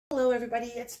Hello everybody,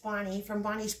 it's Bonnie from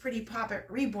Bonnie's Pretty Poppet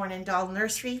Reborn and Doll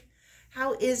Nursery.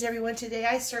 How is everyone today?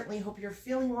 I certainly hope you're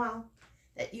feeling well,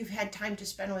 that you've had time to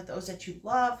spend with those that you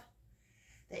love,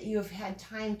 that you have had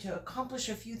time to accomplish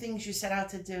a few things you set out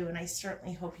to do, and I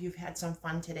certainly hope you've had some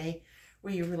fun today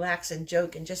where you relax and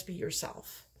joke and just be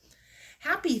yourself.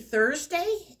 Happy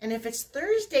Thursday, and if it's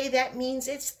Thursday, that means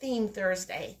it's Theme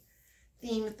Thursday.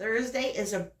 Theme Thursday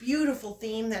is a beautiful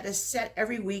theme that is set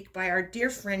every week by our dear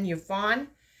friend Yvonne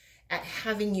at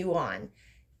Having You On.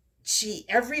 She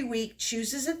every week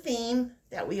chooses a theme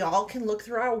that we all can look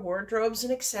through our wardrobes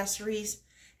and accessories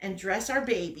and dress our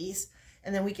babies,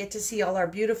 and then we get to see all our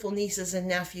beautiful nieces and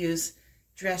nephews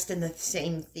dressed in the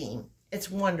same theme.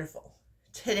 It's wonderful.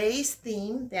 Today's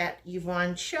theme that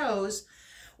Yvonne chose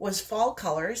was fall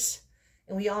colors,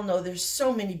 and we all know there's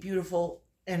so many beautiful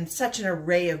and such an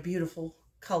array of beautiful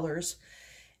colors.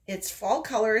 It's fall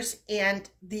colors, and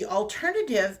the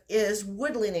alternative is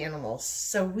woodland animals.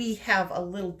 So we have a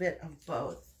little bit of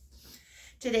both.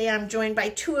 Today I'm joined by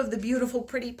two of the beautiful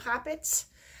Pretty Poppets.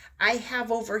 I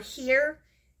have over here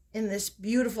in this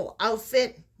beautiful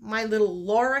outfit my little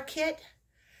Laura kit.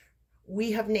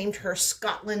 We have named her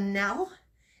Scotland Nell,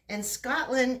 and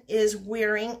Scotland is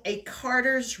wearing a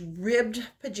Carter's ribbed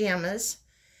pajamas.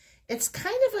 It's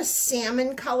kind of a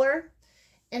salmon color,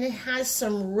 and it has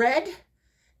some red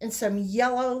and some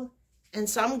yellow and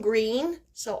some green.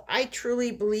 So I truly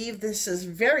believe this is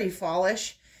very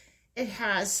fallish. It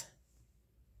has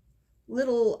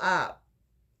little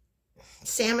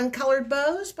salmon colored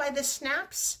bows by the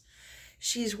snaps.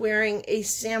 She's wearing a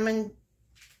salmon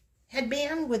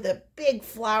headband with a big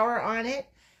flower on it.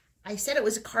 I said it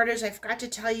was a Carter's. I forgot to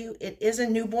tell you it is a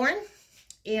newborn,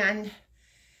 and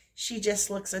she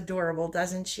just looks adorable,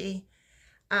 doesn't she?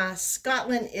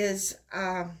 Scotland is,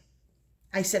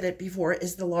 I said it before,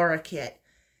 is the Laura kit.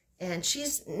 And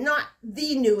she's not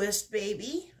the newest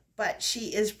baby, but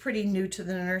she is pretty new to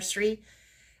the nursery.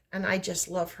 And I just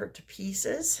love her to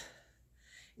pieces.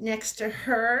 Next to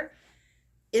her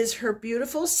is her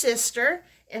beautiful sister.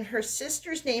 And her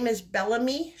sister's name is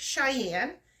Bellamy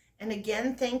Cheyenne. And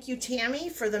again, thank you, Tammy,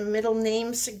 for the middle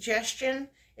name suggestion.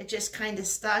 It just kind of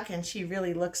stuck, and she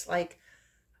really looks like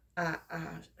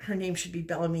her name should be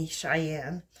Bellamy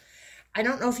Cheyenne. I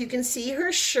don't know if you can see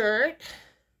her shirt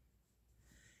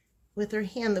with her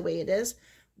hand the way it is,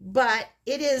 but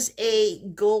it is a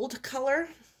gold color,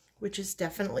 which is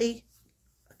definitely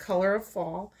a color of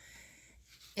fall.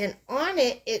 And on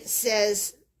it, it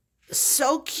says,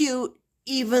 "So cute,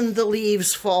 even the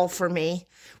leaves fall for me,"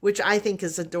 which I think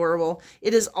is adorable.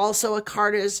 It is also a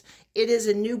Carter's. It is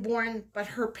a newborn, but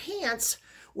her pants,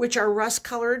 which are rust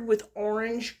colored with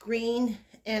orange, green,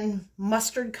 and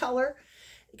mustard color,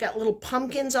 got little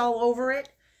pumpkins all over it.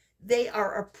 They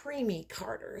are a preemie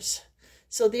Carter's.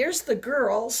 So there's the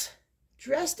girls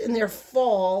dressed in their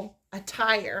fall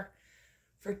attire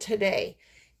for today.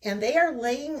 And they are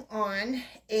laying on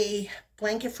a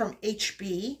blanket from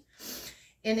HB,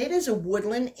 and it is a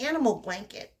woodland animal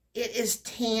blanket. It is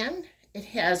tan. It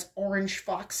has orange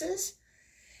foxes.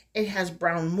 It has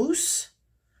brown moose,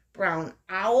 brown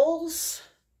owls.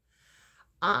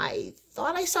 I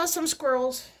thought I saw some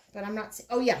squirrels, but I'm not seeing.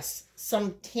 Oh yes,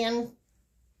 some tan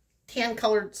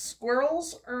colored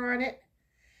squirrels are on it.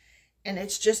 And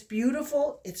it's just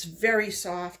beautiful. It's very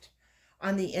soft.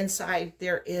 On the inside,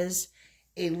 there is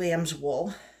a lamb's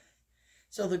wool.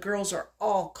 So the girls are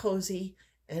all cozy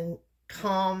and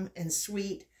calm and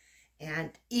sweet.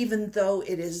 And even though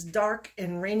it is dark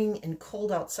and raining and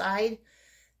cold outside,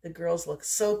 the girls look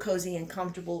so cozy and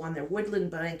comfortable on their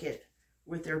woodland blanket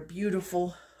with their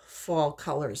beautiful fall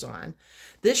colors on.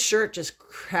 This shirt just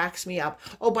cracks me up.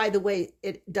 Oh, by the way,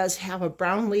 it does have a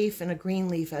brown leaf and a green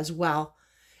leaf as well,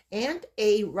 and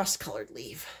a rust-colored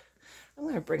leaf. I'm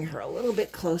going to bring her a little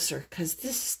bit closer because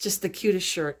this is just the cutest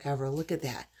shirt ever. Look at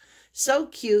that. So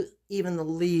cute, even the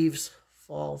leaves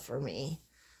fall for me.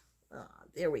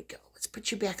 There we go. Let's put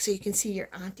you back so you can see your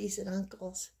aunties and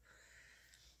uncles.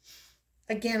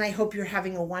 Again, I hope you're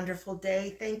having a wonderful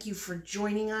day. Thank you for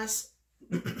joining us.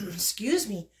 Excuse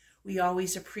me. We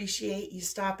always appreciate you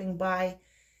stopping by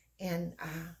and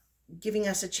giving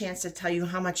us a chance to tell you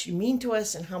how much you mean to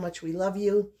us and how much we love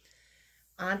you.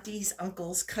 Aunties,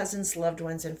 uncles, cousins, loved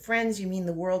ones, and friends, you mean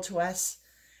the world to us.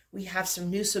 We have some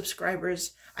new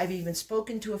subscribers. I've even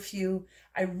spoken to a few.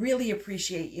 I really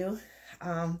appreciate you.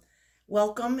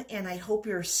 Welcome, and I hope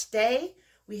you'll stay.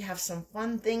 We have some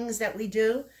fun things that we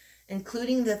do,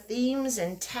 including the themes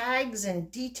and tags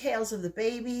and details of the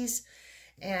babies.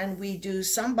 And we do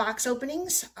some box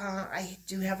openings. I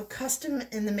do have a custom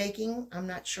in the making. I'm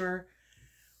not sure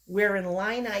where in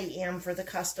line I am for the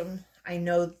custom. I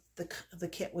know the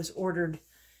kit was ordered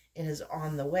and is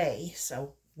on the way,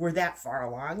 so we're that far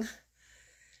along.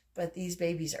 But these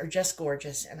babies are just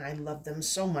gorgeous, and I love them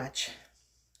so much.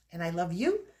 And I love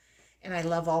you, and I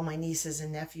love all my nieces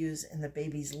and nephews, and the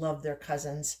babies love their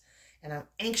cousins. And I'm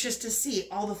anxious to see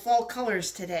all the fall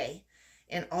colors today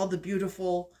and all the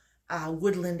beautiful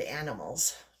woodland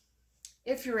animals.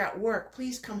 If you're at work,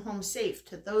 please come home safe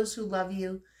to those who love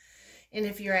you. And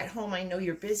if you're at home, I know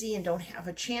you're busy and don't have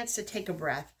a chance to take a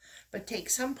breath, but take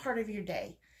some part of your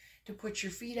day to put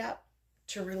your feet up,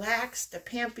 to relax, to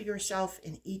pamper yourself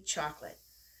and eat chocolate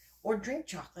or drink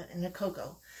chocolate and a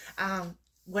cocoa.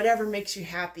 Whatever makes you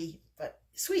happy, but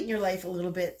sweeten your life a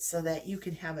little bit so that you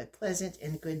can have a pleasant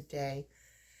and good day.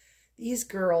 These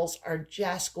girls are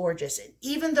just gorgeous. And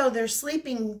even though they're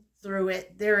sleeping through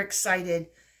it, they're excited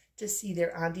to see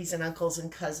their aunties and uncles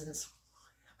and cousins.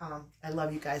 I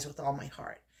love you guys with all my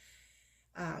heart.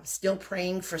 Still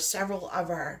praying for several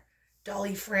of our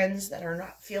Dolly friends that are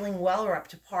not feeling well or up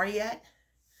to par yet.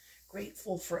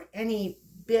 Grateful for any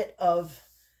bit of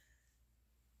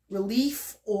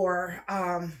relief or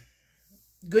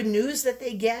good news that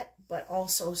they get, but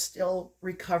also still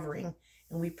recovering.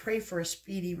 And we pray for a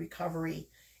speedy recovery,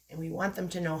 and we want them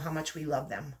to know how much we love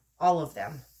them, all of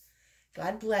them.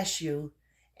 God bless you,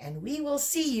 and we will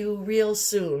see you real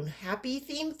soon. Happy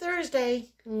Theme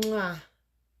Thursday. Mwah.